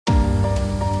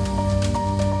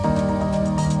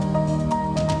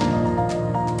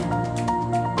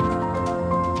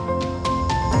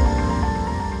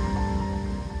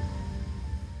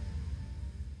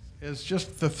is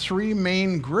just the three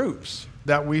main groups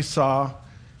that we saw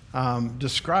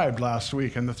described last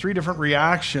week, and the three different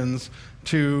reactions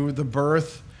to the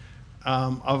birth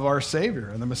of our Savior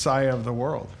and the Messiah of the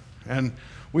world. And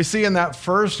we see in that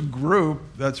first group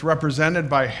that's represented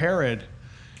by Herod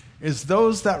is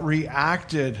those that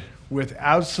reacted with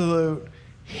absolute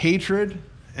hatred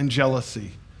and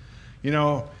jealousy. You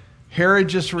know, Herod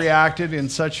just reacted in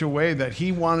such a way that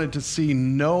he wanted to see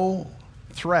no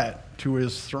threat to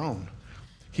his throne.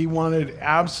 He wanted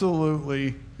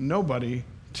absolutely nobody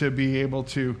to be able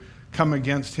to come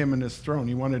against him and his throne.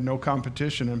 He wanted no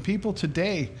competition. And people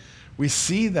today, we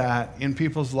see that in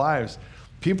people's lives.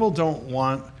 People don't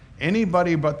want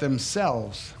anybody but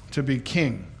themselves to be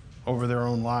king over their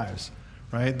own lives,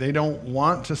 right? They don't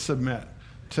want to submit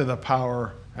to the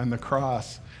power and the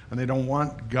cross, and they don't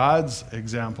want God's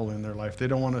example in their life. They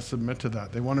don't want to submit to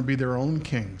that. They want to be their own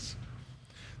kings.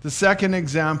 The second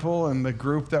example and the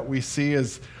group that we see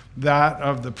is that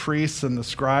of the priests and the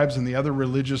scribes and the other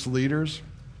religious leaders.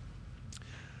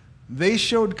 They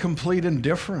showed complete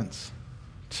indifference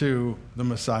to the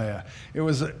Messiah. It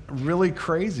was really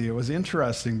crazy. It was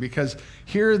interesting because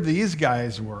here these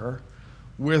guys were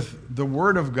with the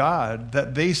Word of God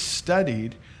that they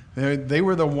studied. They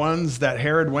were the ones that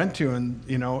Herod went to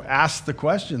and, asked the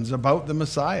questions about the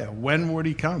Messiah. When would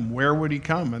he come? Where would he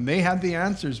come? And they had the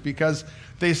answers because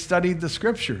they studied the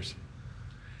scriptures.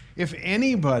 If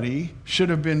anybody should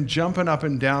have been jumping up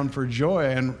and down for joy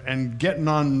and getting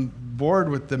on board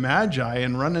with the Magi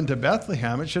and running to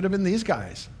Bethlehem, it should have been these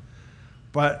guys.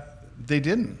 But they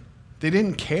didn't. They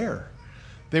didn't care.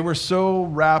 They were so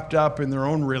wrapped up in their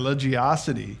own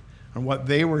religiosity and what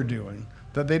they were doing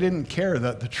that they didn't care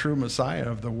that the true Messiah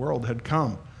of the world had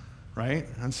come, right?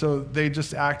 And so they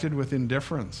just acted with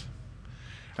indifference.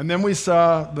 And then we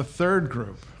saw the third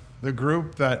group, the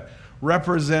group that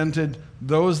represented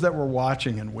those that were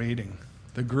watching and waiting,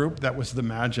 the group that was the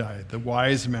Magi, the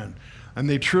wise men. And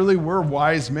they truly were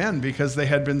wise men because they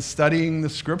had been studying the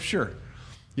scripture.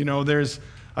 There's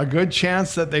a good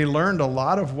chance that they learned a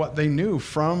lot of what they knew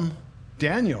from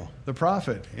Daniel, the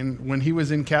prophet, when he was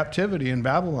in captivity in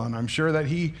Babylon. I'm sure that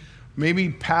he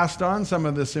maybe passed on some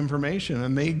of this information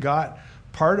and they got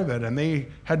part of it, and they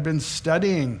had been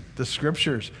studying the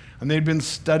scriptures and they'd been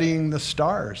studying the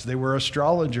stars. They were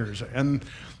astrologers, and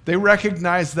they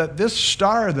recognized that this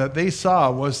star that they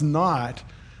saw was not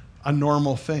a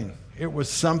normal thing. It was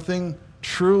something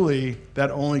truly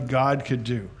that only God could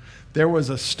do. There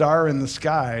was a star in the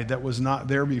sky that was not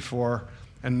there before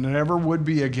and never would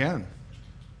be again.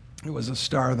 It was a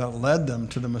star that led them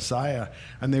to the Messiah,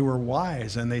 and they were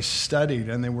wise, and they studied,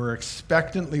 and they were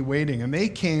expectantly waiting, and they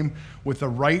came with the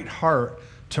right heart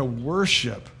to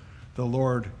worship the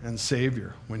Lord and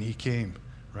Savior when he came,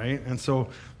 right? And so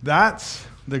that's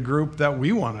the group that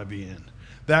we want to be in,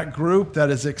 that group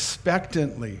that is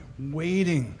expectantly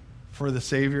waiting for the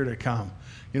Savior to come.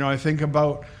 I think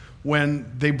about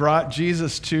when they brought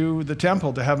Jesus to the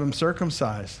temple to have him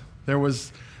circumcised. There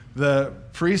was the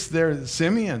priest there,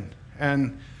 Simeon,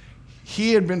 and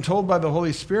he had been told by the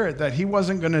Holy Spirit that he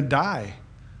wasn't going to die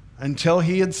until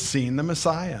he had seen the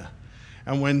Messiah.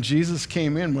 And when Jesus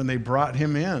came in, when they brought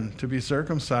him in to be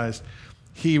circumcised,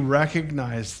 he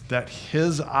recognized that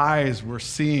his eyes were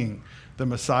seeing the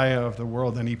Messiah of the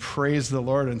world, and he praised the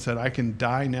Lord and said, I can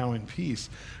die now in peace.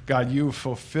 God, you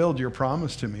fulfilled your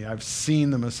promise to me. I've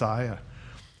seen the Messiah.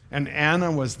 And Anna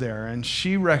was there, and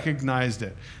she recognized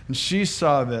it, and she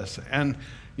saw this. And,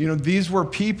 these were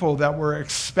people that were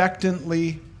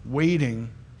expectantly waiting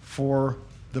for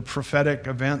the prophetic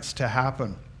events to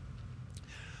happen.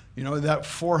 That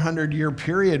 400-year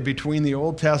period between the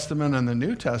Old Testament and the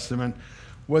New Testament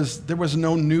there was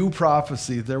no new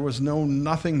prophecy. There was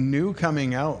nothing new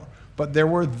coming out. But there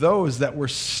were those that were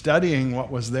studying what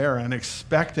was there and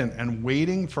expectant and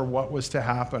waiting for what was to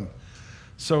happen.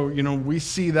 So, we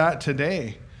see that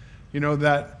today,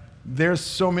 that there's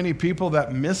so many people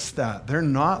that miss that. They're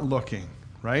not looking,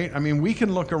 right? I mean, we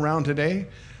can look around today.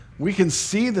 We can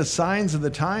see the signs of the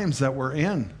times that we're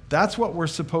in. That's what we're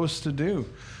supposed to do.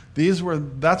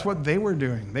 That's what they were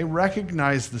doing. They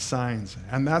recognized the signs.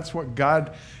 And that's what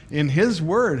God, in his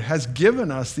word, has given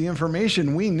us the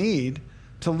information we need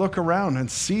to look around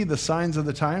and see the signs of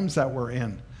the times that we're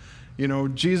in.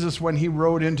 Jesus, when he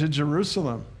rode into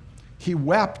Jerusalem, he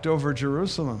wept over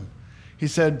Jerusalem. He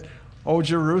said, "O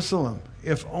Jerusalem,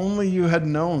 if only you had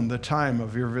known the time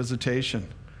of your visitation,"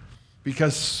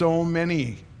 because so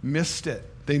many missed it.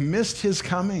 They missed his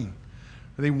coming.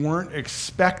 They weren't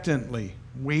expectantly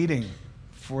waiting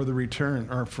for the return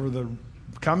or for the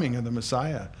coming of the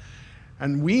Messiah.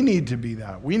 And we need to be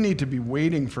that. We need to be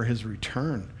waiting for his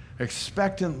return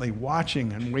expectantly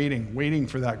watching and waiting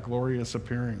for that glorious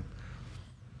appearing.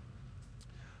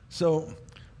 So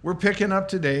we're picking up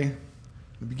today,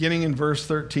 beginning in verse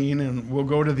 13, and we'll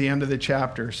go to the end of the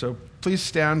chapter. So please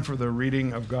stand for the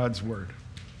reading of God's word.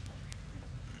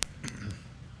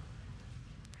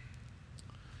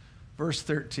 Verse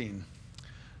 13.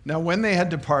 Now when they had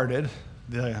departed,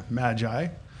 the Magi,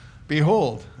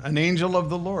 behold, an angel of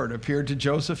the Lord appeared to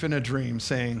Joseph in a dream,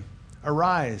 saying,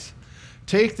 Arise,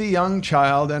 take the young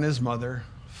child and his mother,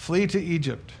 flee to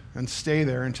Egypt, and stay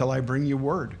there until I bring you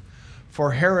word.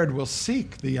 For Herod will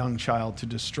seek the young child to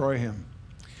destroy him.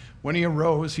 When he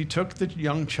arose, he took the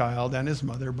young child and his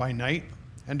mother by night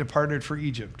and departed for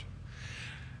Egypt,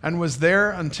 and was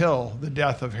there until the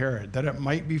death of Herod, that it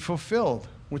might be fulfilled,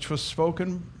 which was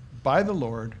spoken by the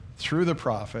Lord through the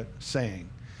prophet, saying,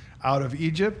 Out of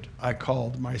Egypt I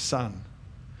called my son.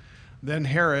 Then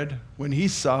Herod, when he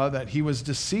saw that he was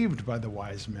deceived by the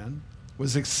wise men,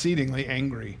 was exceedingly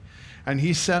angry, and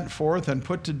he sent forth and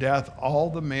put to death all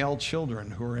the male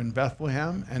children who were in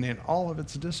Bethlehem and in all of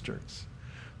its districts,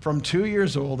 from 2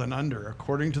 years old and under,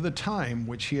 according to the time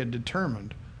which he had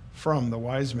determined from the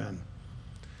wise men.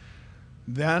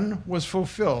 Then was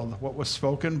fulfilled what was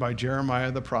spoken by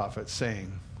Jeremiah the prophet,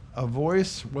 saying, A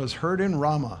voice was heard in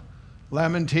Ramah,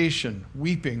 lamentation,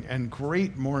 weeping, and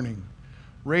great mourning,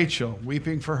 Rachel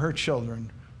weeping for her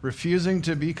children, refusing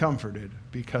to be comforted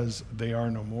because they are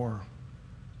no more.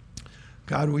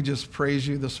 God, we just praise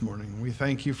you this morning. We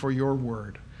thank you for your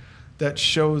word that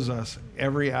shows us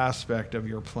every aspect of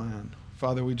your plan.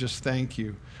 Father, we just thank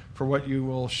you for what you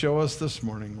will show us this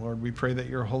morning. Lord, we pray that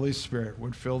your Holy Spirit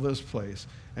would fill this place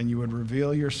and you would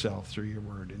reveal yourself through your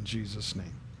word. In Jesus'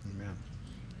 name, amen.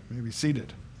 You may be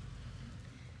seated.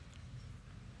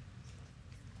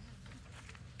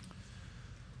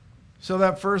 So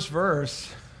that first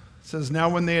verse says, Now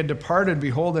when they had departed,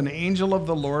 behold, an angel of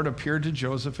the Lord appeared to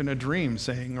Joseph in a dream,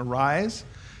 saying, Arise,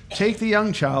 take the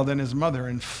young child and his mother,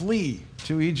 and flee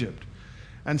to Egypt,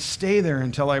 and stay there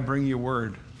until I bring you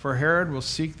word. For Herod will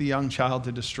seek the young child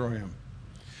to destroy him.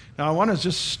 Now I want to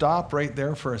just stop right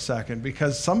there for a second,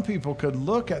 because some people could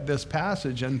look at this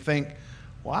passage and think,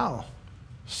 wow,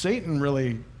 Satan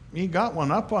really, he got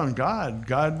one up on God.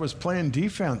 God was playing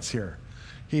defense here.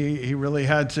 He really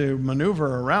had to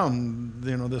maneuver around,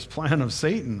 this plan of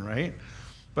Satan, right?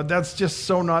 But that's just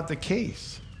so not the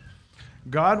case.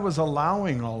 God was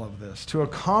allowing all of this to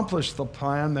accomplish the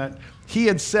plan that he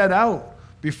had set out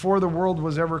before the world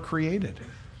was ever created.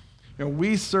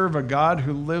 We serve a God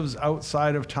who lives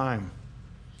outside of time.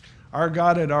 Our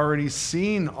God had already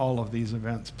seen all of these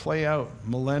events play out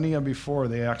millennia before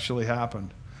they actually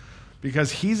happened, because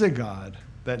he's a God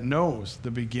that knows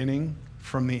the beginning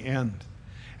from the end.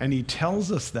 And he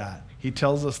tells us that. He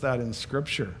tells us that in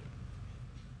Scripture.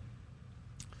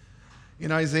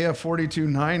 In Isaiah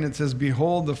 42:9, it says,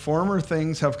 Behold, the former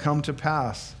things have come to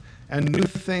pass, and new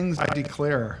things I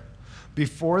declare.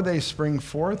 Before they spring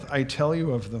forth, I tell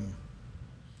you of them.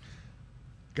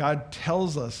 God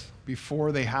tells us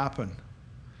before they happen.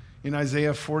 In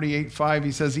Isaiah 48:5,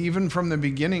 he says, Even from the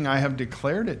beginning I have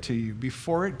declared it to you.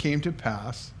 Before it came to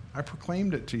pass, I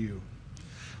proclaimed it to you.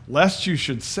 Lest you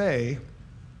should say,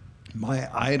 My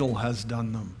idol has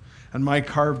done them, and my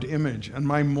carved image and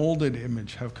my molded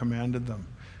image have commanded them.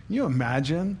 Can you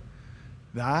imagine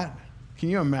that? Can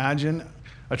you imagine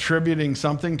attributing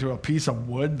something to a piece of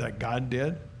wood that God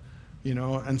did?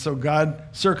 And so God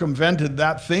circumvented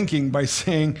that thinking by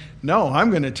saying, no,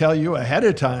 I'm going to tell you ahead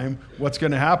of time what's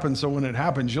going to happen, so when it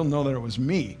happens, you'll know that it was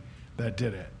me that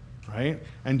did it, right?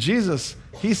 And Jesus,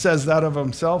 he says that of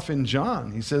himself in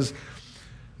John. He says,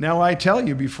 Now I tell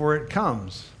you before it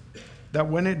comes, that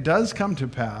when it does come to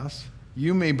pass,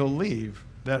 you may believe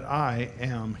that I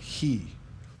am he.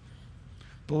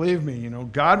 Believe me,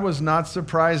 God was not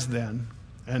surprised then,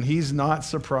 and he's not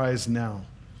surprised now.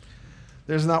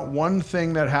 There's not one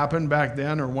thing that happened back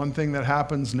then or one thing that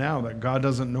happens now that God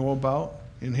doesn't know about.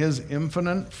 In his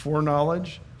infinite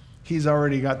foreknowledge, he's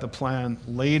already got the plan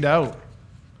laid out.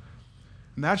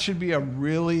 And that should be a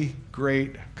really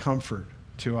great comfort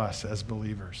to us as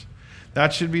believers.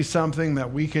 That should be something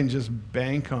that we can just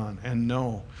bank on and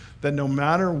know that no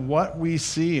matter what we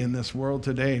see in this world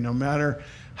today, no matter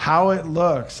how it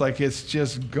looks like it's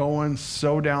just going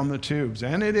so down the tubes,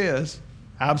 and it is,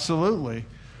 absolutely,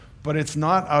 but it's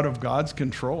not out of God's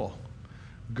control.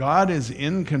 God is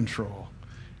in control.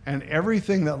 And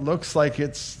everything that looks like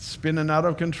it's spinning out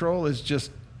of control is just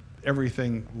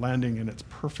everything landing in its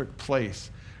perfect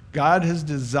place. God has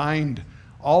designed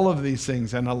all of these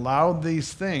things and allowed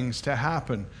these things to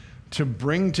happen to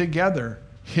bring together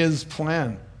his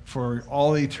plan for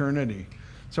all eternity.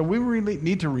 So we really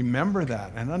need to remember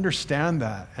that and understand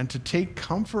that and to take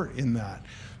comfort in that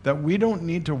we don't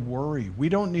need to worry. We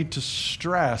don't need to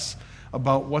stress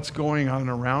about what's going on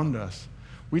around us.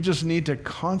 We just need to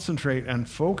concentrate and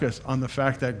focus on the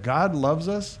fact that God loves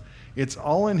us. It's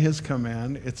all in his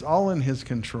command. It's all in his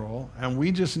control. And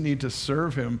we just need to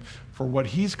serve him for what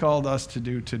he's called us to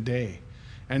do today.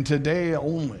 And today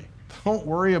only. Don't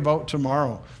worry about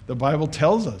tomorrow. The Bible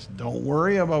tells us, don't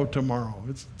worry about tomorrow.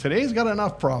 Today's got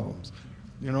enough problems.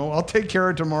 I'll take care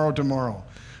of tomorrow.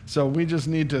 So we just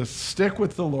need to stick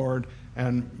with the Lord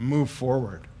and move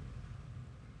forward.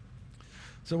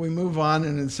 So we move on,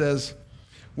 and it says,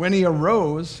 when he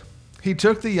arose, he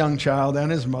took the young child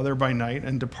and his mother by night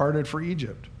and departed for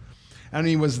Egypt. And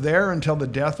he was there until the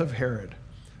death of Herod,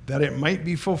 that it might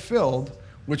be fulfilled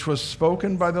which was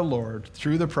spoken by the Lord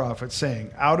through the prophet,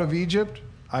 saying, out of Egypt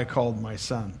I called my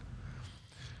son.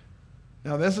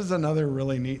 Now this is another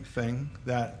really neat thing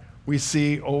that we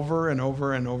see over and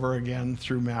over and over again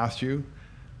through Matthew,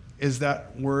 is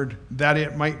that word, that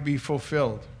it might be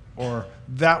fulfilled, or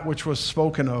that which was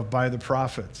spoken of by the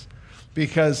prophets.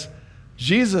 Because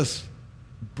Jesus'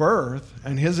 birth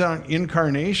and his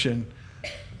incarnation,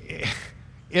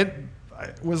 it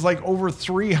was like over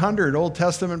 300 Old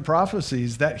Testament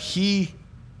prophecies that he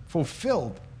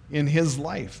fulfilled in his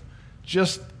life.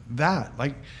 Just that.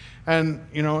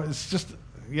 It's just,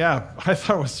 I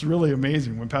thought it was really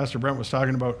amazing when Pastor Brent was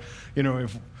talking about,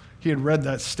 if he had read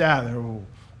that stat,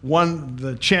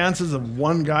 the chances of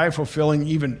one guy fulfilling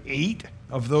even 8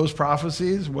 of those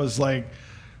prophecies was like,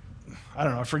 I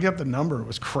don't know, I forget the number. It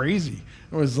was crazy.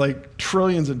 It was like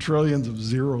trillions and trillions of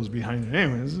zeros behind it.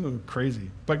 Anyway, this is crazy.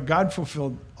 But God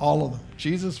fulfilled all of them.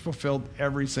 Jesus fulfilled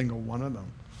every single one of them.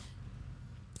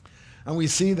 And we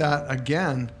see that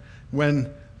again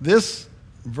when this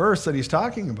verse that he's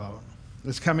talking about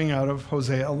is coming out of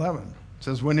Hosea 11. It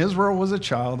says, when Israel was a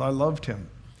child, I loved him,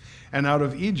 and out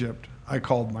of Egypt I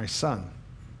called my son.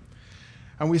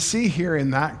 And we see here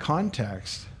in that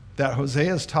context that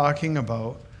Hosea is talking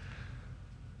about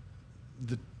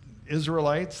the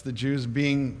Israelites, the Jews,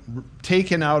 being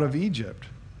taken out of Egypt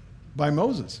by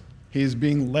Moses. He's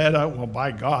being led out,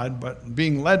 by God, but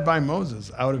being led by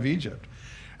Moses out of Egypt.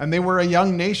 And they were a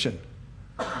young nation.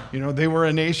 They were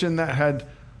a nation that had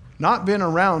not been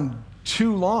around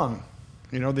too long.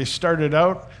 They started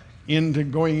out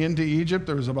going into Egypt.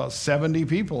 There was about 70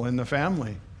 people in the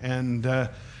family. And,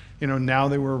 now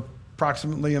they were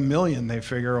approximately 1 million, they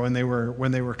figure, when they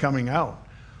were coming out.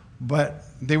 But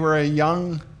they were a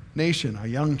young nation, a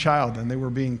young child, and they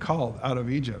were being called out of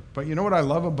Egypt. But you know what I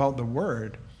love about the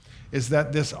word is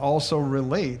that this also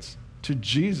relates to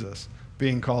Jesus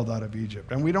being called out of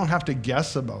Egypt. And we don't have to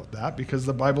guess about that because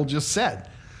the Bible just said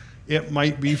it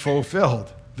might be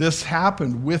fulfilled. This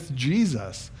happened with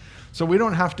Jesus. So we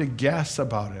don't have to guess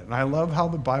about it. And I love how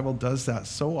the Bible does that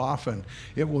so often.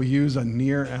 It will use a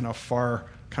near and a far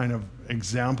kind of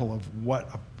example of what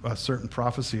a certain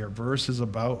prophecy or verse is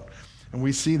about. And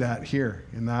we see that here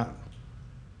in that.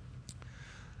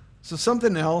 So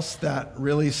something else that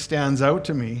really stands out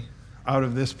to me out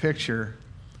of this picture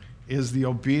is the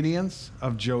obedience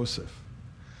of Joseph.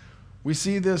 We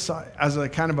see this as a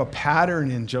kind of a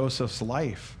pattern in Joseph's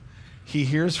life. He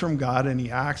hears from God and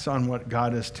he acts on what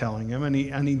God is telling him, and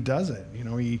he does it.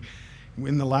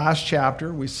 In the last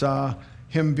chapter, we saw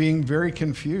him being very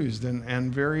confused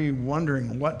and very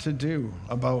wondering what to do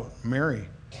about Mary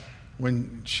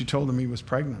when she told him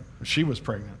she was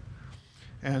pregnant.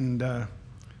 And,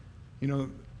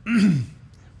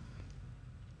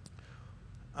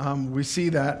 we see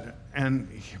that,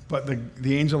 but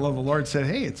the angel of the Lord said,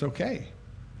 hey, it's okay.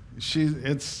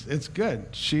 It's good.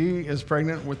 She is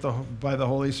pregnant by the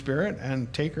Holy Spirit,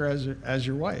 and take her as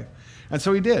your wife. And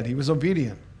so he did. He was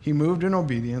obedient. He moved in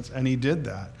obedience, and he did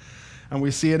that. And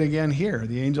we see it again here.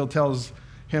 The angel tells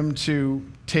him to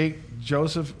take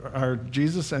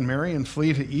Jesus and Mary and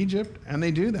flee to Egypt, and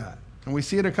they do that. And we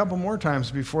see it a couple more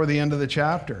times before the end of the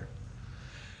chapter.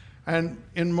 And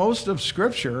in most of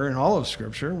Scripture, in all of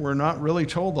Scripture, we're not really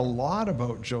told a lot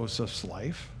about Joseph's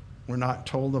life. We're not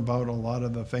told about a lot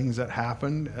of the things that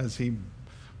happened as he,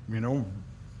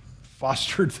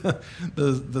 fostered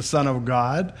the Son of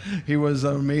God. He was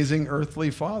an amazing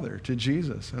earthly father to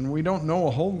Jesus. And we don't know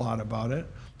a whole lot about it.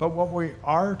 But what we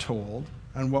are told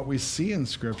and what we see in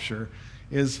Scripture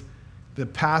is the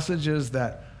passages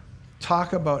that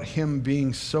talk about him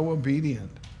being so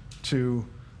obedient to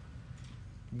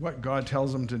what God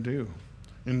tells him to do.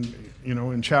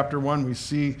 In chapter 1, we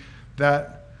see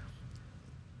that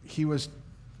he was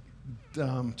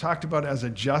talked about as a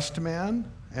just man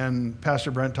And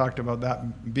Pastor Brent talked about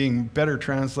that being better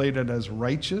translated as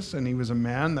righteous, and he was a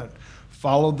man that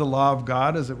followed the law of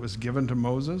God as it was given to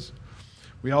Moses.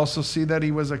 We also see that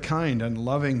he was a kind and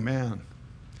loving man.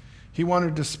 He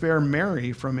wanted to spare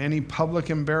Mary from any public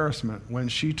embarrassment when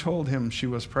she told him she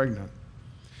was pregnant.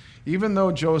 Even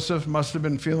though Joseph must have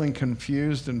been feeling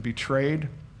confused and betrayed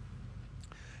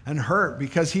and hurt,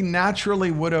 because he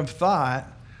naturally would have thought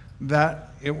that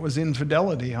it was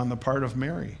infidelity on the part of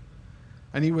Mary.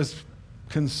 And he was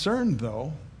concerned,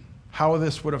 though, how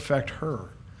this would affect her.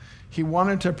 He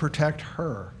wanted to protect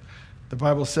her. The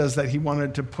Bible says that he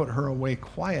wanted to put her away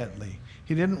quietly.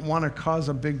 He didn't want to cause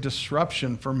a big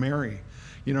disruption for Mary.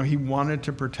 He wanted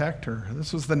to protect her.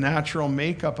 This was the natural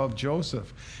makeup of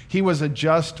Joseph. He was a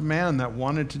just man that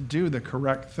wanted to do the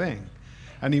correct thing,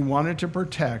 and he wanted to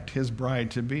protect his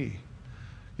bride-to-be.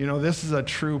 This is a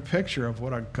true picture of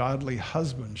what a godly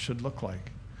husband should look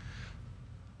like.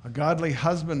 A godly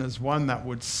husband is one that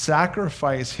would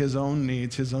sacrifice his own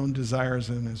needs, his own desires,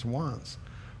 and his wants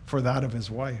for that of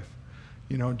his wife.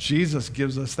 Jesus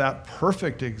gives us that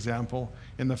perfect example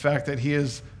in the fact that he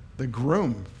is the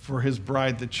groom for his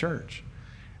bride, the church,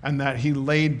 and that he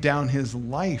laid down his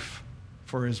life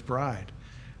for his bride.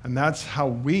 And that's how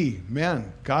we,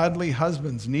 men, godly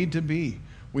husbands, need to be.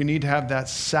 We need to have that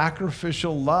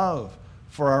sacrificial love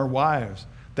for our wives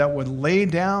that would lay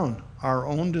down our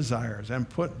own desires and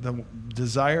put the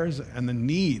desires and the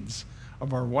needs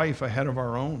of our wife ahead of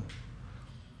our own.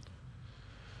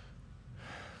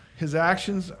 His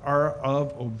actions are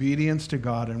of obedience to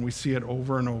God, and we see it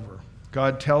over and over.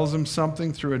 God tells him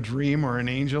something through a dream or an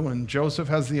angel, and Joseph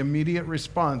has the immediate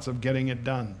response of getting it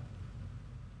done.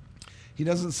 He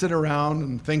doesn't sit around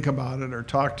and think about it or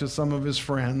talk to some of his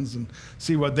friends and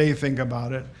see what they think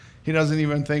about it. He doesn't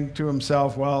even think to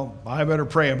himself, well, I better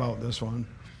pray about this one.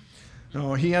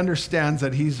 No, he understands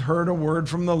that he's heard a word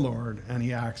from the Lord and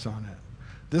he acts on it.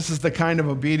 This is the kind of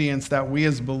obedience that we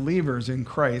as believers in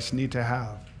Christ need to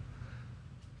have.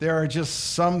 There are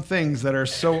just some things that are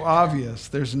so obvious,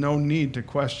 there's no need to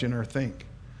question or think.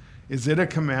 Is it a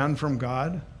command from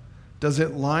God? Does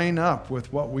it line up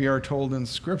with what we are told in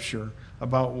Scripture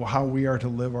about how we are to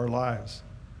live our lives?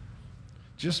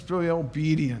 Just be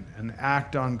obedient and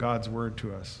act on God's word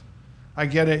to us. I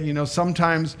get it,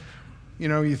 sometimes,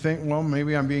 you think, well,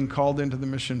 maybe I'm being called into the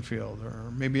mission field,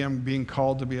 or maybe I'm being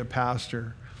called to be a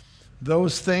pastor.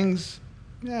 Those things,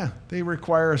 they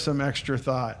require some extra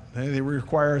thought. They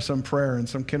require some prayer and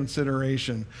some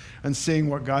consideration and seeing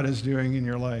what God is doing in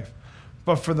your life.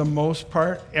 But for the most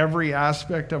part, every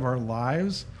aspect of our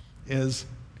lives is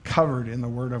covered in the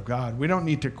Word of God. We don't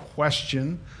need to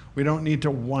question. We don't need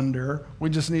to wonder. We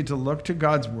just need to look to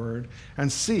God's Word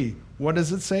and see, what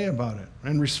does it say about it,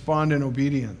 and respond in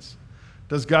obedience.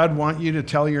 Does God want you to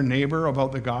tell your neighbor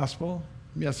about the gospel?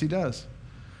 Yes, he does.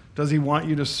 Does he want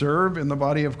you to serve in the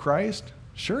body of Christ?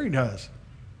 Sure he does.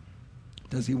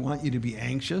 Does he want you to be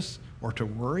anxious or to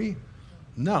worry?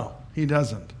 No, he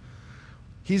doesn't.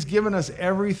 He's given us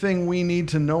everything we need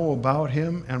to know about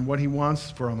him and what he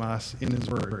wants from us in his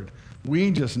word.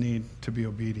 We just need to be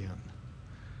obedient.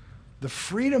 The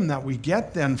freedom that we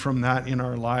get then from that in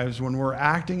our lives when we're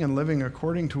acting and living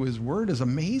according to his word is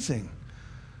amazing.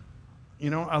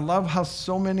 I love how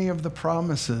so many of the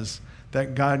promises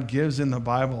that God gives in the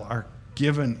Bible are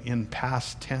given in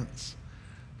past tense.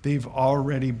 They've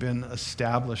already been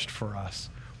established for us.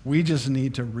 We just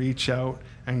need to reach out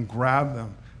and grab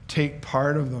them, take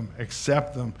part of them,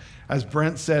 accept them. As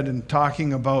Brent said in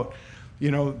talking about,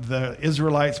 the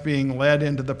Israelites being led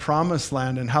into the promised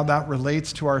land and how that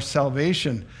relates to our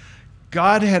salvation,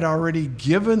 God had already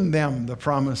given them the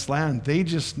promised land. They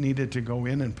just needed to go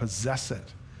in and possess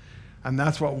it. And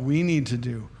that's what we need to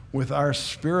do with our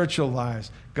spiritual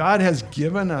lives. God has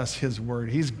given us his word.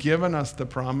 He's given us the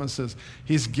promises.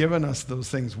 He's given us those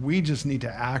things. We just need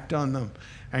to act on them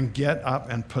and get up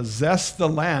and possess the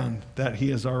land that he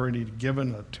has already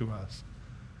given to us.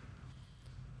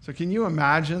 So can you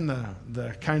imagine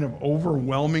the kind of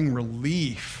overwhelming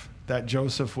relief that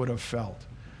Joseph would have felt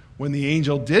when the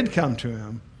angel did come to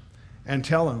him and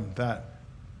tell him that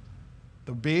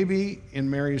the baby in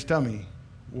Mary's tummy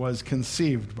was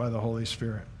conceived by the Holy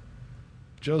Spirit?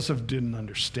 Joseph didn't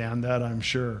understand that, I'm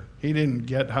sure. He didn't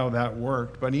get how that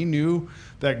worked, but he knew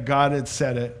that God had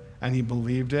said it, and he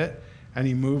believed it, and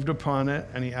he moved upon it,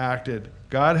 and he acted.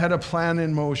 God had a plan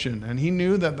in motion, and he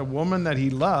knew that the woman that he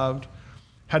loved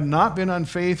had not been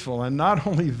unfaithful, and not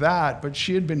only that, but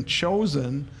she had been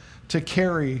chosen to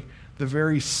carry the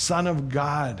very Son of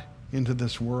God into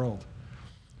this world.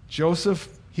 Joseph,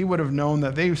 he would have known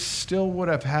that they still would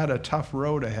have had a tough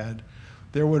road ahead,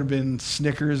 there would have been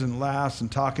snickers and laughs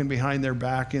and talking behind their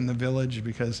back in the village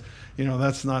because,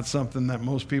 that's not something that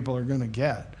most people are going to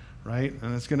get, right?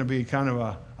 And it's going to be kind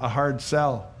of a hard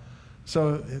sell.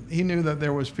 So he knew that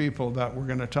there was people that were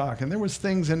going to talk. And there was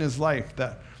things in his life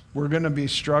that were going to be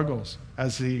struggles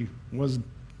as he was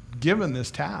given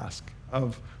this task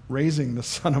of raising the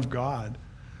Son of God.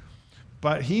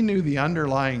 But he knew the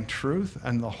underlying truth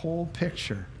and the whole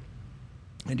picture.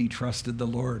 And he trusted the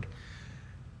Lord.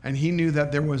 And he knew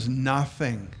that there was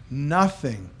nothing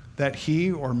that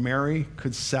he or Mary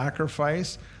could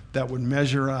sacrifice that would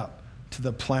measure up to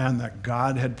the plan that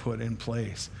God had put in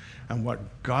place. And what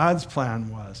God's plan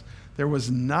was, there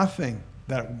was nothing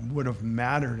that would have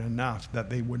mattered enough that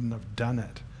they wouldn't have done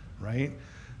it, right?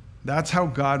 That's how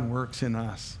God works in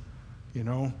us,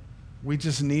 We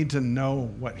just need to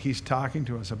know what he's talking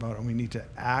to us about, and we need to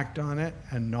act on it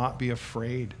and not be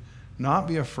afraid. Not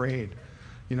be afraid.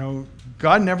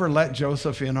 God never let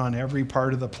Joseph in on every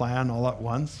part of the plan all at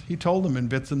once. He told him in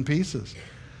bits and pieces.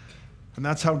 And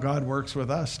that's how God works with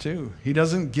us too. He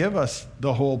doesn't give us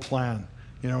the whole plan.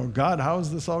 God, how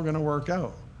is this all going to work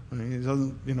out? And he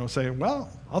doesn't, say, well,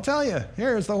 I'll tell you,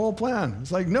 here's the whole plan.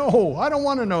 It's like, no, I don't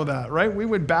want to know that, right? We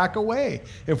would back away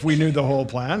if we knew the whole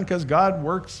plan because God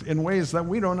works in ways that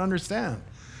we don't understand.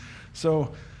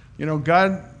 So,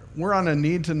 God, we're on a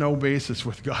need-to-know basis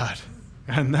with God.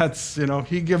 And that's,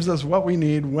 he gives us what we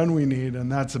need when we need, and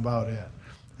that's about it.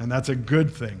 And that's a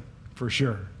good thing, for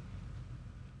sure.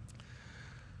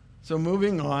 So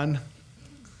moving on, it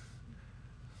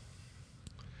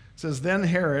says, then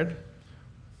Herod,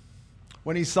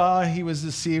 when he saw he was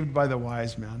deceived by the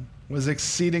wise men, was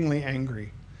exceedingly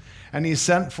angry. And he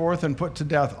sent forth and put to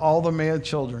death all the male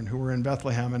children who were in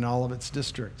Bethlehem and all of its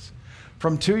districts,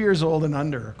 from 2 years old and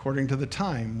under, according to the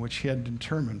time which he had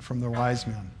determined from the wise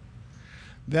men.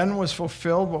 Then was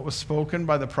fulfilled what was spoken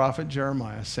by the prophet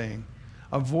Jeremiah, saying,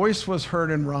 a voice was heard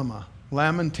in Ramah,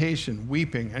 lamentation,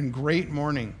 weeping, and great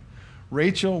mourning,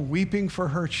 Rachel weeping for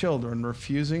her children,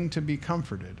 refusing to be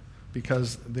comforted,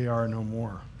 because they are no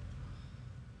more.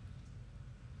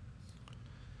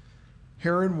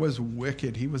 Herod was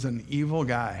wicked. He was an evil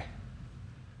guy.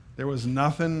 There was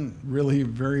nothing really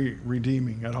very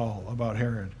redeeming at all about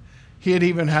Herod. He had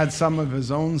even had some of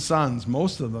his own sons,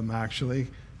 most of them actually,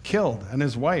 killed, and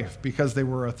his wife, because they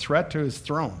were a threat to his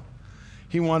throne.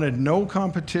 He wanted no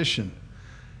competition.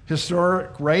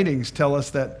 Historic writings tell us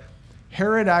that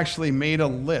Herod actually made a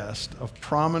list of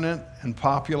prominent and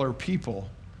popular people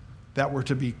that were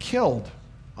to be killed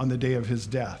on the day of his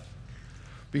death,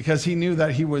 because he knew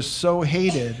that he was so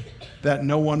hated that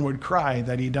no one would cry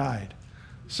that he died.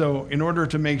 So in order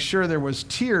to make sure there was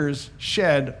tears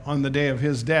shed on the day of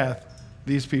his death,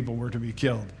 these people were to be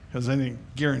killed, because I didn't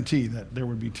guarantee that there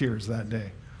would be tears that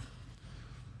day.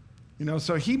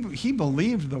 So he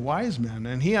believed the wise men,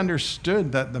 and he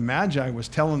understood that the Magi was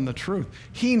telling the truth.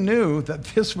 He knew that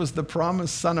this was the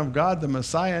promised Son of God, the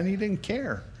Messiah, and he didn't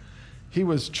care. He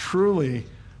was truly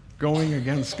going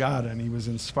against God, and he was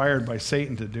inspired by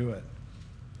Satan to do it.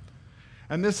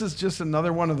 And this is just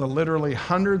another one of the literally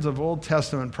hundreds of Old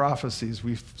Testament prophecies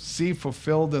we see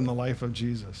fulfilled in the life of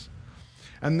Jesus.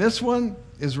 And this one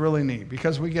is really neat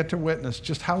because we get to witness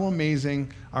just how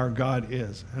amazing our God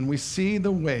is. And we see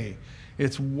the way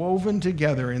it's woven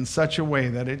together in such a way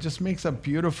that it just makes a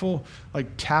beautiful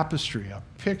tapestry, a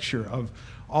picture of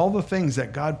all the things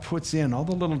that God puts in, all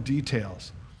the little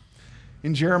details.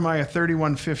 In Jeremiah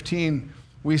 31:15,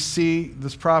 we see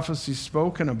this prophecy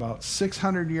spoken about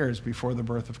 600 years before the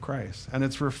birth of Christ. And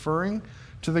it's referring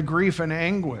to the grief and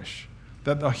anguish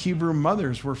that the Hebrew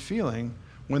mothers were feeling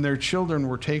when their children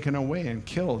were taken away and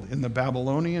killed in the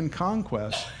Babylonian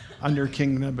conquest under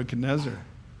King Nebuchadnezzar.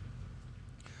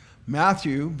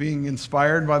 Matthew, being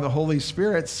inspired by the Holy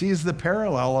Spirit, sees the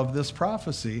parallel of this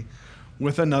prophecy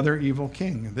with another evil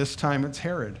king. This time it's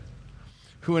Herod,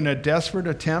 who in a desperate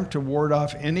attempt to ward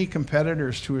off any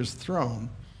competitors to his throne,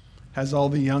 has all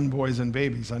the young boys and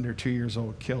babies under 2 years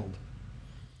old killed.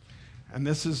 And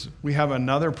we have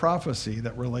another prophecy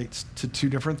that relates to two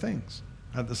different things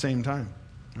at the same time,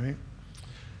 right?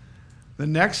 The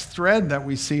next thread that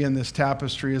we see in this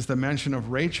tapestry is the mention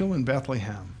of Rachel and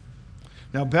Bethlehem.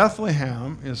 Now,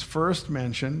 Bethlehem is first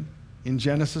mentioned in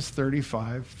Genesis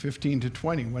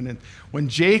 35:15-20, when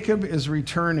Jacob is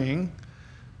returning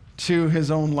to his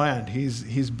own land.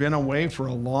 He's been away for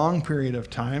a long period of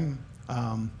time.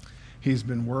 He's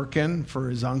been working for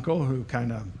his uncle, who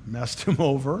kind of messed him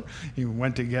over. He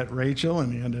went to get Rachel,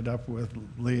 and he ended up with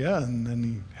Leah, and then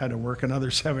he had to work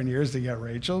another 7 years to get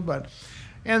Rachel. But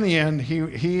in the end,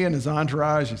 he and his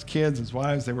entourage, his kids, his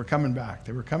wives, they were coming back.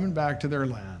 They were coming back to their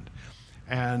land.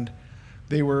 And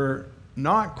they were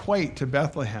not quite to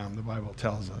Bethlehem, the Bible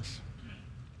tells us.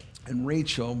 And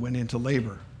Rachel went into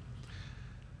labor.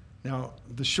 Now,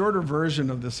 the shorter version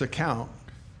of this account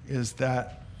is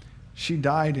that she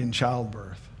died in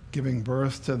childbirth, giving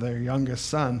birth to their youngest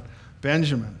son,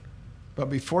 Benjamin. But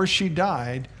before she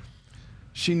died,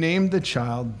 she named the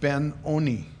child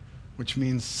Ben-Oni, which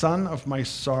means son of my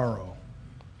sorrow.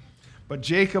 But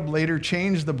Jacob later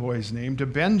changed the boy's name to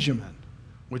Benjamin,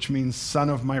 which means son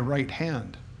of my right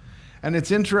hand. And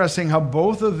it's interesting how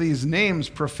both of these names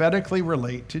prophetically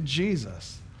relate to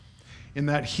Jesus, in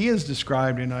that he is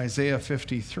described in Isaiah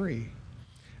 53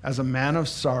 as a man of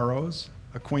sorrows,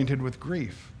 acquainted with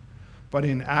grief. But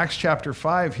in Acts chapter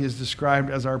 5, he is described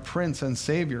as our Prince and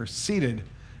Savior, seated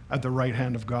at the right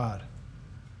hand of God.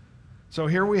 So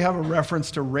here we have a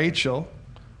reference to Rachel,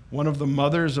 one of the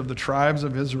mothers of the tribes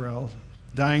of Israel,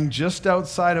 dying just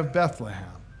outside of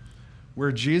Bethlehem,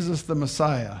 where Jesus the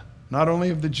Messiah, not only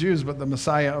of the Jews, but the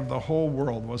Messiah of the whole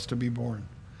world, was to be born.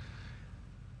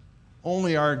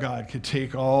 Only our God could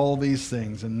take all these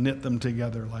things and knit them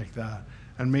together like that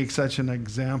and make such an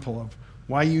example of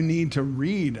why you need to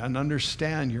read and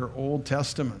understand your Old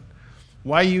Testament,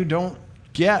 why you don't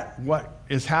get what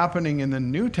is happening in the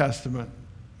New Testament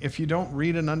if you don't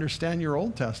read and understand your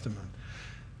Old Testament.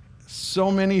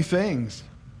 So many things,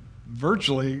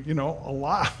 virtually, a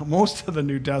lot, most of the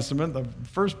New Testament, the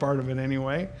first part of it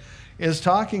anyway, is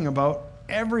talking about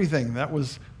everything that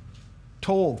was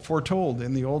foretold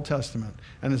in the Old Testament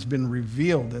and has been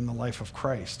revealed in the life of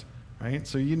Christ, right?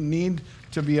 So you need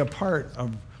to be a part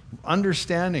of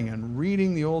understanding and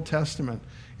reading the Old Testament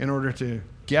in order to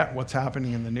get what's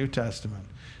happening in the New Testament.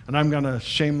 And I'm going to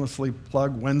shamelessly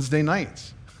plug Wednesday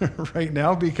nights right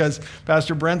now because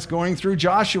Pastor Brent's going through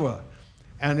Joshua.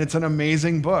 And it's an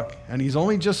amazing book. And he's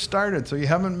only just started, so you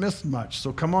haven't missed much.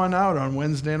 So come on out on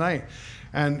Wednesday night.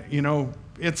 And,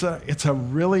 it's a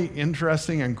really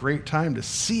interesting and great time to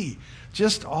see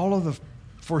just all of the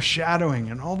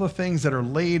foreshadowing and all the things that are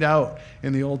laid out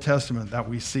in the Old Testament that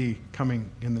we see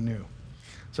coming in the New.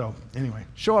 So anyway,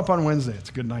 show up on Wednesday. It's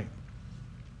a good night.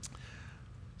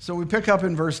 So we pick up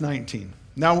in verse 19.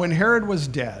 Now when Herod was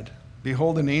dead,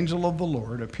 behold, an angel of the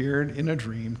Lord appeared in a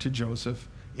dream to Joseph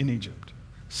in Egypt,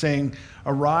 saying,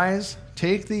 Arise,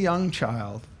 take the young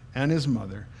child and his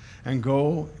mother, and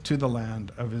go to the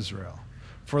land of Israel.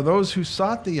 For those who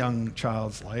sought the young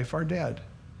child's life are dead.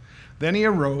 Then he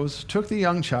arose, took the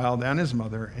young child and his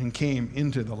mother, and came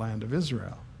into the land of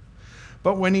Israel.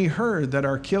 But when he heard that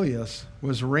Archelaus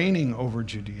was reigning over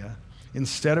Judea,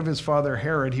 instead of his father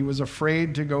Herod, he was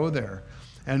afraid to go there.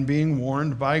 And being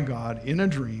warned by God in a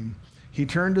dream, he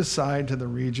turned aside to the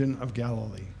region of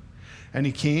Galilee. And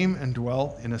he came and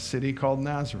dwelt in a city called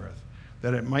Nazareth,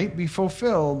 that it might be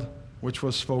fulfilled which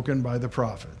was spoken by the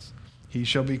prophets. He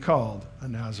shall be called a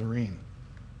Nazarene.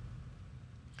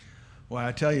 Well,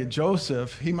 I tell you,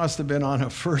 Joseph, he must have been on a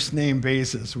first-name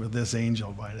basis with this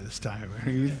angel by this time.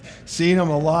 He'd seen him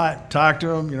a lot, talked to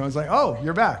him. It's like, oh,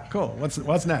 you're back. Cool.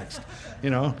 What's next?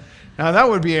 Now that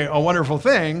would be a wonderful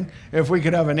thing if we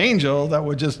could have an angel that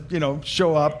would just,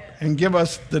 show up and give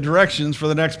us the directions for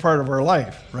the next part of our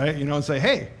life, right? And say,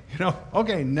 hey,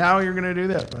 okay, now you're going to do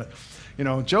this.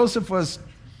 But, Joseph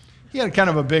he had kind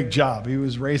of a big job. He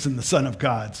was raising the Son of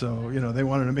God. So, they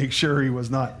wanted to make sure he was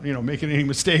not, making any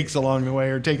mistakes along the way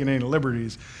or taking any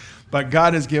liberties. But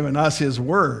God has given us his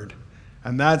word,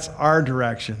 and that's our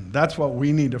direction. That's what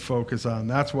we need to focus on.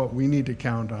 That's what we need to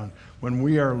count on when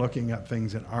we are looking at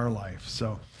things in our life.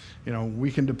 So,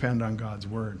 we can depend on God's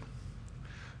word.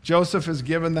 Joseph is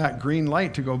given that green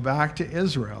light to go back to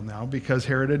Israel now because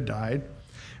Herod had died.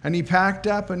 And he packed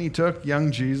up and he took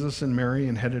young Jesus and Mary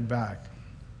and headed back.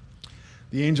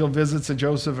 The angel visits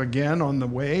Joseph again on the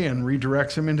way and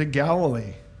redirects him into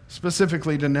Galilee,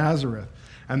 specifically to Nazareth,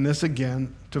 and this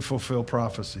again to fulfill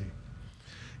prophecy.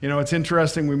 It's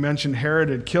interesting, we mentioned Herod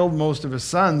had killed most of his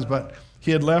sons, but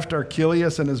he had left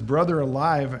Archelaus and his brother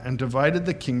alive and divided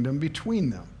the kingdom between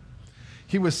them.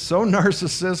 He was so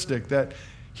narcissistic that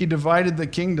he divided the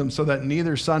kingdom so that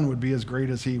neither son would be as great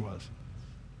as he was.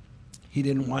 He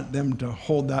didn't want them to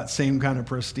hold that same kind of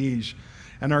prestige.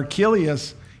 And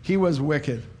Archelaus, he was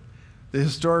wicked. The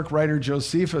historic writer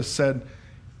Josephus said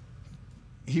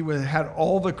he had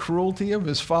all the cruelty of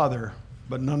his father,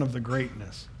 but none of the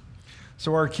greatness.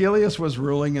 So Archelaus was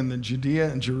ruling in the Judea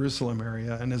and Jerusalem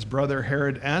area, and his brother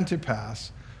Herod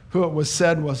Antipas, who it was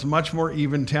said was much more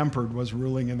even-tempered, was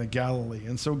ruling in the Galilee.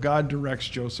 And so God directs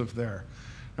Joseph there.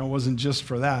 Now, it wasn't just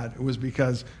for that. It was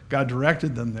because God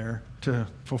directed them there to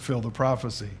fulfill the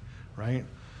prophecy, right?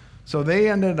 So they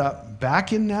ended up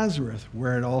back in Nazareth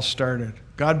where it all started.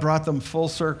 God brought them full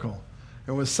circle.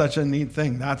 It was such a neat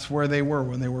thing. That's where they were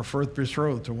when they were first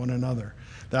betrothed to one another.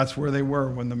 That's where they were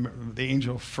when the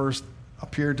angel first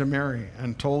appeared to Mary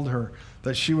and told her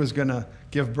that she was going to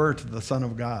give birth to the Son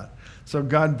of God. So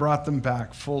God brought them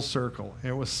back full circle.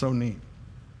 It was so neat.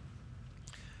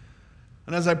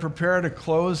 And as I prepare to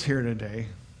close here today,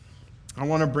 I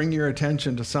want to bring your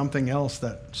attention to something else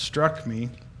that struck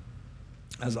me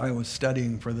as I was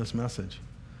studying for this message.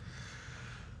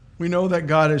 We know that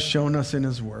God has shown us in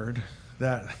His Word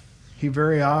that He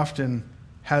very often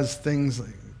has things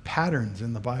like patterns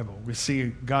in the Bible. We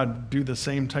see God do the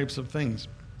same types of things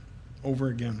over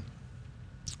again.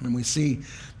 And we see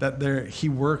that He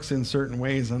works in certain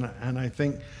ways, and I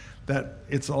think that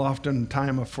it's often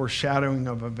time of foreshadowing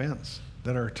of events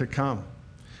that are to come.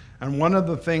 And one of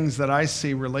the things that I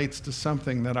see relates to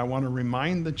something that I want to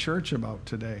remind the church about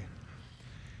today.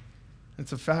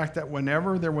 It's the fact that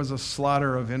whenever there was a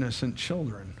slaughter of innocent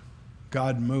children,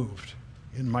 God moved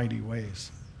in mighty ways.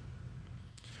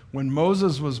 When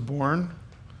Moses was born,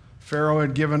 Pharaoh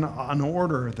had given an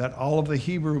order that all of the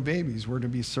Hebrew babies were to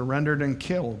be surrendered and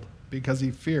killed because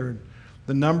he feared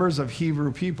the numbers of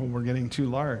Hebrew people were getting too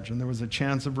large, and there was a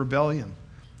chance of rebellion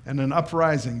and an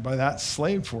uprising by that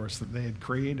slave force that they had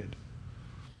created.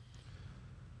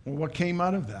 Well, what came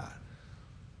out of that?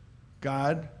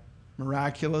 God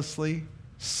miraculously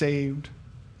saved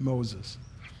Moses.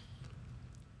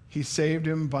 He saved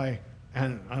him by,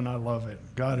 and I love it.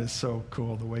 God is so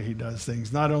cool the way He does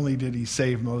things. Not only did He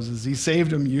save Moses, He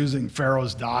saved him using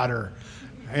Pharaoh's daughter,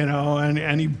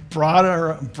 and He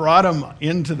brought him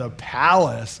into the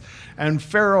palace. And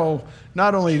Pharaoh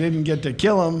not only didn't get to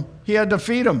kill him, he had to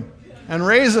feed him and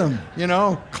raise him,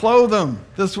 clothe him.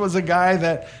 This was a guy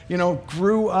that,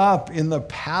 grew up in the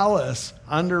palace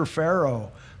under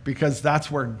Pharaoh because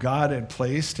that's where God had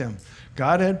placed him.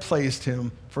 God had placed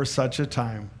him for such a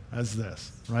time as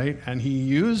this, right? And He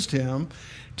used him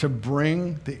to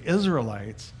bring the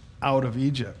Israelites out of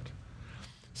Egypt.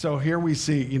 So here we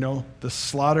see, the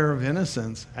slaughter of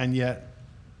innocents, and yet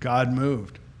God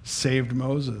moved, saved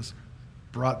Moses,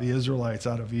 brought the Israelites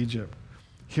out of Egypt.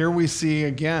 Here we see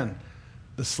again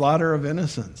the slaughter of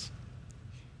innocents.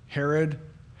 Herod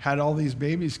had all these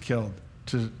babies killed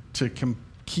to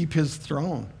keep his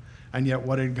throne. And yet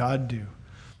what did God do?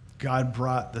 God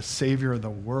brought the Savior of the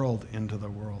world into the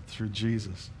world through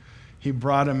Jesus. He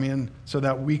brought Him in so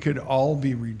that we could all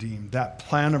be redeemed. That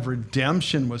plan of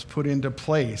redemption was put into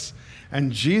place.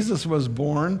 And Jesus was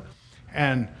born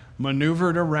and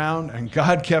maneuvered around, and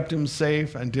God kept Him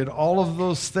safe and did all of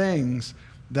those things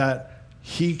that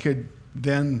He could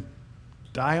then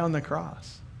die on the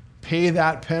cross, pay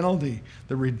that penalty,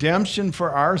 the redemption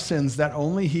for our sins that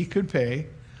only He could pay,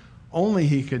 only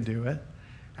He could do it.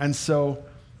 And so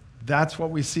that's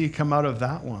what we see come out of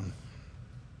that one.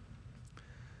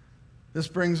 This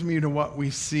brings me to what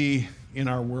we see in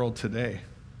our world today.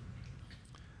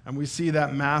 And we see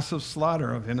that massive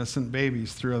slaughter of innocent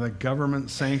babies through the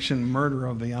government-sanctioned murder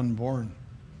of the unborn,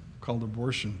 called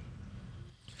abortion.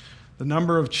 The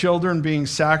number of children being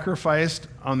sacrificed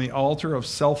on the altar of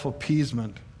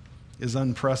self-appeasement is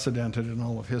unprecedented in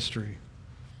all of history.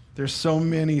 There's so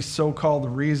many so-called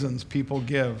reasons people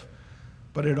give,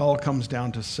 but it all comes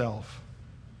down to self.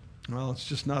 Well, it's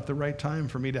just not the right time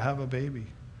for me to have a baby.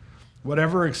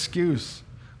 Whatever excuse,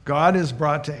 God is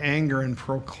brought to anger and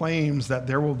proclaims that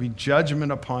there will be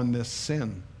judgment upon this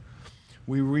sin.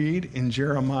 We read in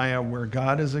Jeremiah where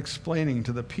God is explaining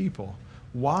to the people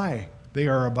why they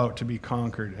are about to be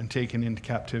conquered and taken into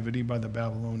captivity by the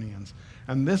Babylonians.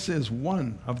 And this is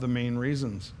one of the main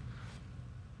reasons.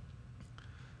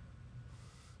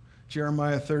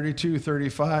 Jeremiah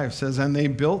 32:35 says, "And they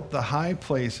built the high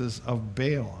places of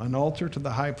Baal, an altar to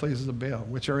the high places of Baal,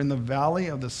 which are in the valley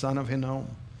of the son of Hinnom,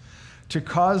 to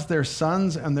cause their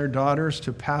sons and their daughters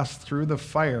to pass through the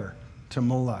fire to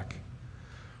Moloch,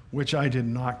 which I did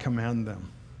not command them,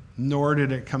 nor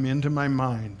did it come into my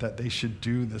mind that they should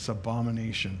do this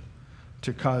abomination,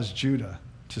 to cause Judah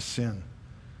to sin."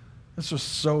 This was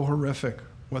so horrific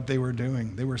what they were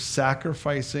doing. They were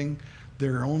sacrificing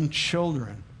their own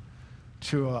children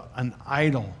to an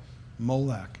idol,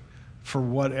 Molech, for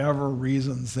whatever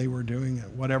reasons they were doing it,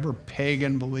 whatever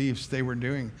pagan beliefs they were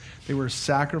doing. They were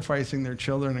sacrificing their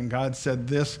children, and God said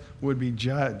this would be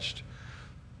judged.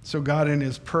 So God, in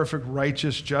His perfect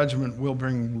righteous judgment, will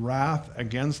bring wrath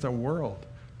against a world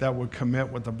that would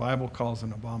commit what the Bible calls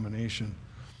an abomination.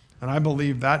 And I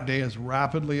believe that day is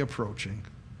rapidly approaching.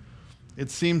 It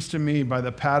seems to me, by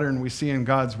the pattern we see in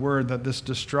God's Word, that this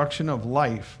destruction of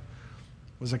life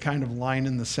was a kind of line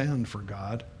in the sand for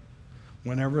God.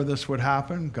 Whenever this would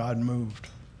happen, God moved.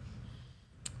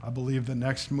 I believe the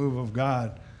next move of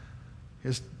God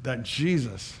is that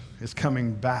Jesus is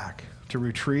coming back to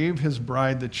retrieve his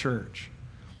bride, the church,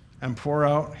 and pour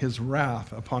out his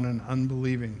wrath upon an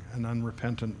unbelieving and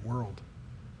unrepentant world.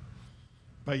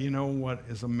 But you know what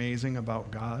is amazing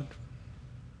about God?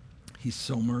 He's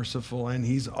so merciful, and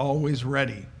he's always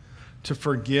ready to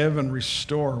forgive and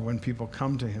restore when people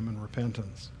come to him in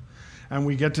repentance. And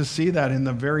we get to see that in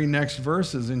the very next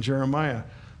verses in Jeremiah,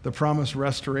 the promised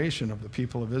restoration of the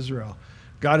people of Israel.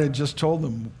 God had just told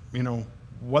them,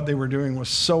 what they were doing was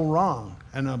so wrong,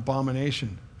 an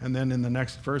abomination. And then in the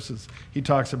next verses, he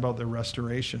talks about the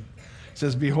restoration. He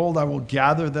says, "Behold, I will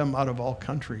gather them out of all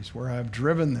countries where I have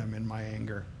driven them in my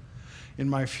anger. In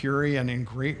my fury and in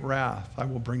great wrath, I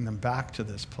will bring them back to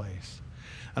this place,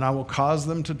 and I will cause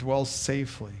them to dwell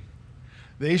safely.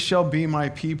 They shall be my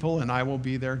people, and I will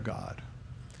be their God.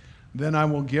 Then I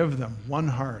will give them one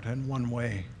heart and one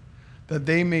way, that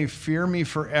they may fear me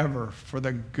forever for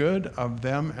the good of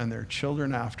them and their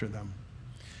children after them.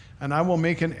 And I will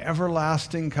make an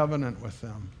everlasting covenant with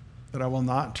them, that I will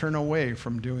not turn away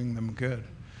from doing them good.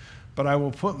 But I will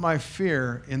put my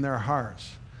fear in their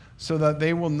hearts, so that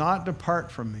they will not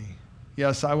depart from me.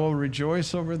 Yes, I will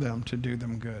rejoice over them to do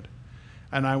them good.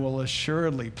 And I will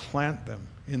assuredly plant them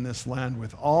in this land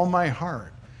with all my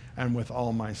heart and with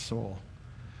all my soul."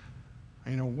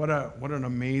 What an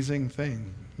amazing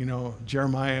thing.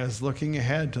 Jeremiah is looking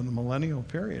ahead to the millennial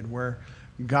period where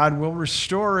God will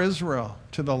restore Israel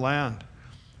to the land,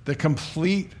 the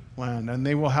complete land, and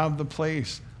they will have the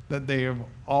place that they have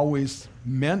always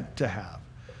meant to have.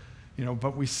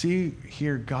 But we see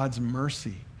here God's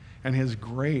mercy and his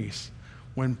grace.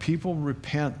 When people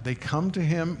repent, they come to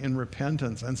him in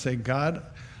repentance and say, "God,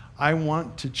 I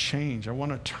want to change. I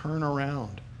want to turn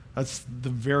around." That's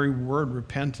the very word,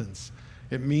 repentance.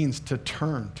 It means to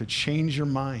turn, to change your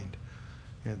mind.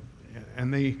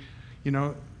 And they,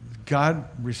 God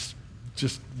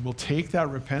just will take that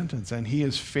repentance, and he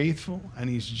is faithful and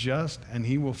he's just, and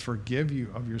he will forgive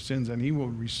you of your sins, and he will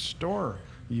restore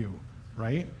you,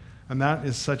 right? And that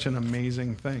is such an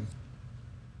amazing thing.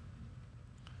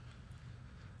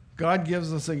 God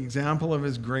gives us an example of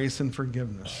his grace and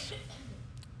forgiveness.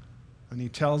 And he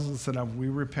tells us that if we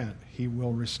repent, he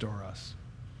will restore us.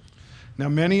 Now,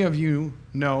 many of you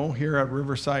know here at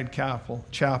Riverside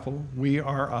Chapel, we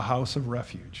are a house of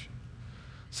refuge.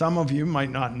 Some of you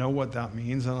might not know what that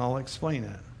means, and I'll explain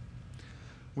it.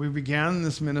 We began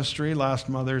this ministry last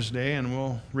Mother's Day, and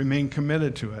we'll remain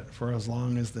committed to it for as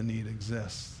long as the need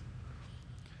exists.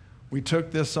 We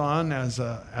took this on as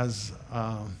a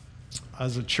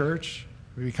church.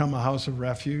 We become a house of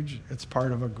refuge. It's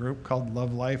part of a group called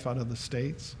Love Life out of the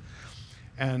States.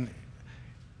 And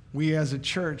we as a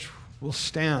church will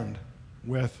stand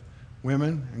with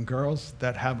women and girls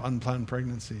that have unplanned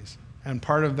pregnancies. And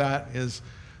part of that is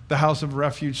the House of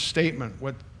Refuge statement,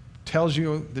 what tells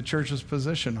you the church's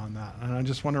position on that. And I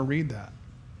just want to read that.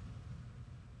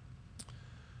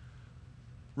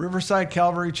 Riverside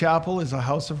Calvary Chapel is a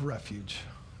house of refuge.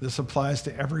 This applies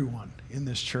to everyone in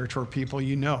this church or people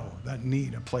that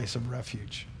need a place of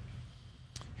refuge.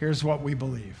 Here's what we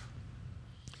believe.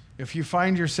 If you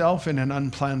find yourself in an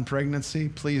unplanned pregnancy,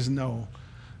 please know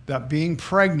that being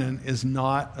pregnant is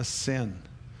not a sin.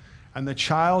 And the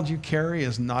child you carry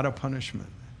is not a punishment.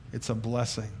 It's a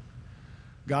blessing.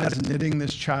 God is knitting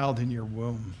this child in your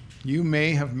womb. You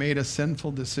may have made a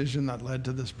sinful decision that led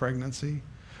to this pregnancy,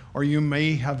 or you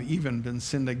may have even been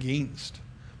sinned against.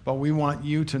 But we want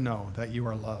you to know that you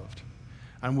are loved.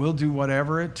 And we'll do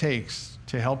whatever it takes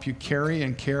to help you carry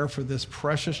and care for this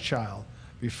precious child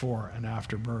before and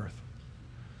after birth.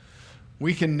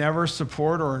 We can never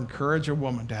support or encourage a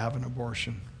woman to have an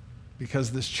abortion,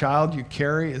 because this child you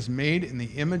carry is made in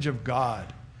the image of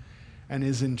God and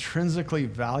is intrinsically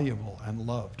valuable and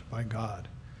loved by God.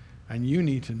 And you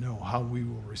need to know how we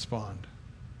will respond.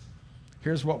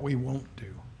 Here's what we won't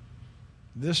do.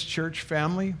 This church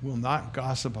family will not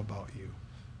gossip about you,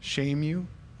 shame you,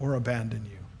 or abandon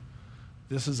you.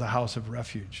 This is a house of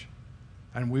refuge.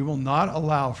 And we will not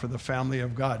allow for the family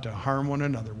of God to harm one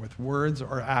another with words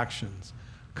or actions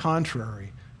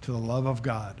contrary to the love of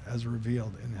God as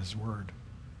revealed in his word.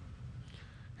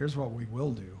 Here's what we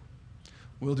will do.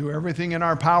 We'll do everything in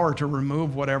our power to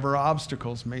remove whatever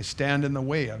obstacles may stand in the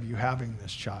way of you having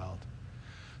this child.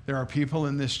 There are people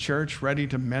in this church ready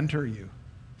to mentor you,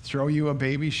 throw you a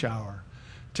baby shower,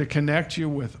 to connect you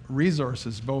with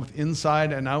resources both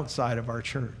inside and outside of our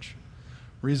church.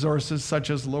 Resources such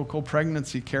as local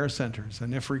pregnancy care centers,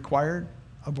 and if required,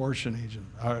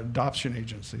 adoption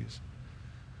agencies.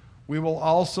 We will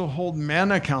also hold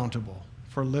men accountable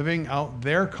for living out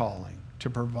their calling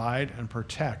to provide and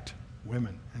protect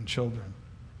women and children.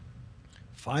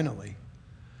 Finally,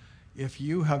 if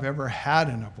you have ever had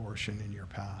an abortion in your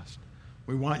past,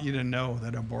 we want you to know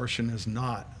that abortion is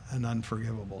not an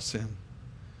unforgivable sin.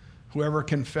 Whoever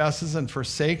confesses and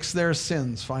forsakes their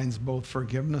sins finds both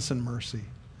forgiveness and mercy.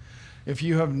 If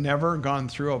you have never gone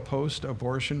through a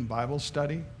post-abortion Bible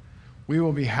study, we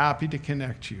will be happy to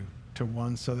connect you to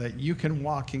one so that you can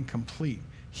walk in complete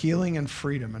healing and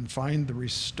freedom and find the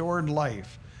restored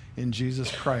life in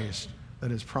Jesus Christ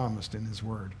that is promised in his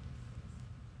word.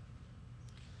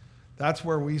 That's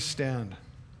where we stand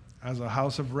as a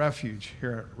house of refuge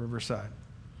here at Riverside.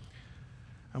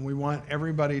 And we want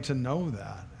everybody to know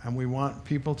that. And we want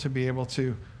people to be able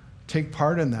to take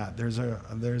part in that. There's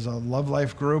a Love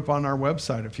Life group on our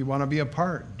website. If you want to be a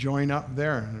part, join up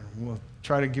there and we'll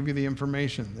try to give you the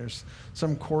information. There's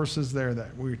some courses there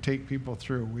that we take people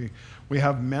through. We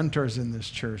have mentors in this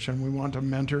church, and we want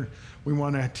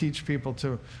to teach people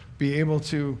to be able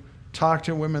to talk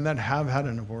to women that have had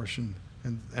an abortion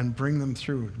and bring them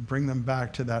through, bring them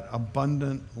back to that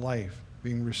abundant life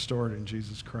being restored in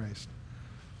Jesus Christ.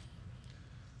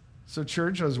 So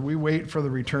church, as we wait for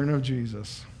the return of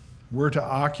Jesus, we're to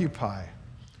occupy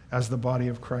as the body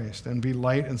of Christ and be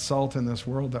light and salt in this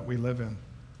world that we live in.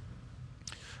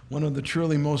 One of the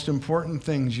truly most important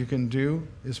things you can do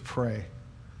is pray.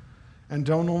 And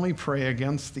don't only pray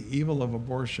against the evil of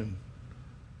abortion,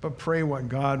 but pray what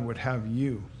God would have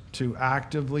you to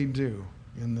actively do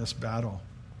in this battle.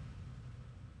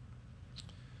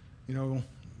 You know,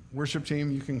 worship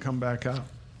team, you can come back up.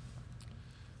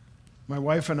 My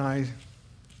wife and I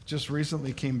just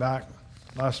recently came back.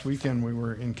 Last weekend we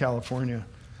were in California,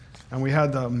 and we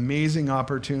had the amazing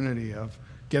opportunity of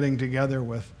getting together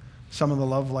with some of the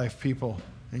Love Life people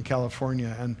in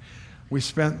California, and we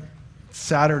spent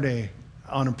Saturday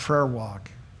on a prayer walk,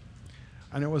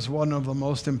 and it was one of the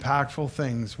most impactful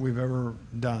things we've ever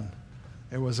done.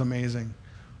 It was amazing.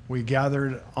 We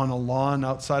gathered on a lawn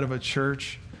outside of a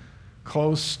church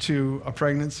close to a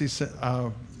pregnancy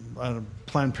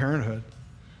Planned Parenthood,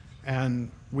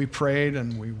 and we prayed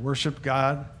and we worshiped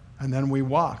God, and then we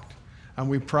walked, and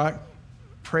we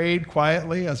prayed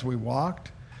quietly as we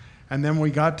walked. And then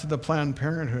we got to the Planned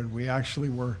Parenthood. We actually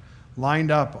were lined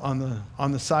up on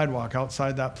the sidewalk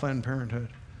outside that Planned Parenthood.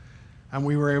 And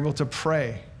we were able to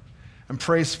pray, and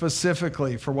pray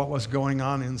specifically for what was going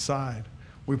on inside.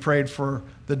 We prayed for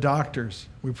the doctors.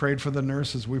 We prayed for the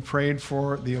nurses. We prayed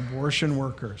for the abortion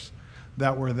workers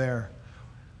that were there.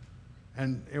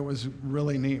 And it was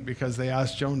really neat because they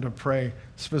asked Joan to pray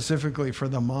specifically for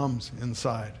the moms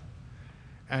inside.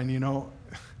 And you know,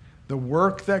 the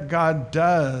work that God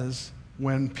does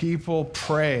when people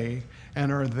pray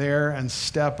and are there and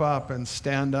step up and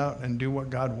stand up and do what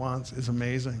God wants is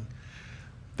amazing.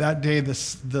 That day,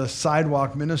 the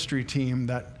sidewalk ministry team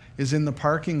that is in the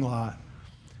parking lot,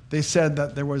 they said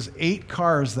that there was 8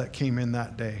 cars that came in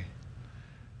that day.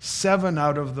 7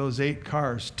 out of those 8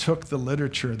 cars took the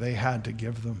literature they had to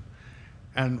give them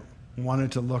and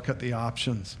wanted to look at the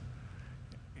options.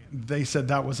 They said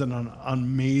that was an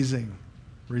amazing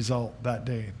result that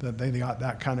day, that they got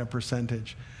that kind of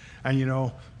percentage. And you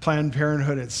know, Planned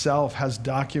Parenthood itself has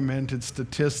documented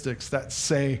statistics that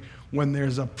say when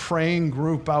there's a praying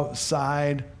group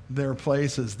outside their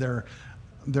places, their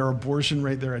abortion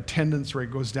rate, their attendance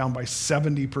rate goes down by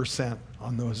 70%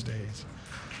 on those days.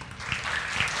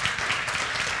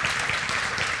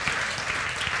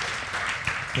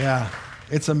 Yeah,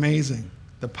 it's amazing.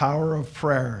 The power of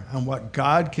prayer and what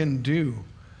God can do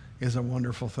is a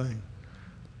wonderful thing.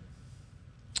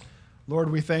 Lord,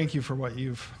 we thank you for what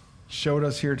you've showed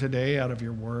us here today out of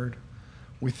your word.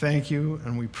 We thank you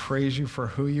and we praise you for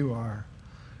who you are.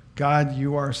 God,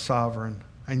 you are sovereign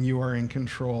and you are in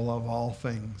control of all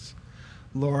things.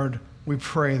 Lord, we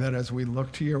pray that as we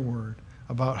look to your word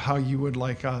about how you would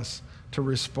like us to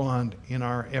respond in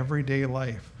our everyday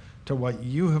life to what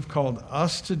you have called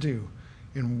us to do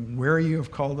and where you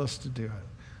have called us to do it.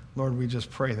 Lord, we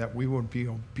just pray that we would be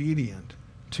obedient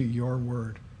to your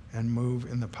word and move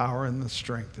in the power and the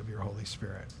strength of your Holy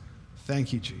Spirit.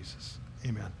 Thank you, Jesus.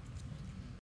 Amen.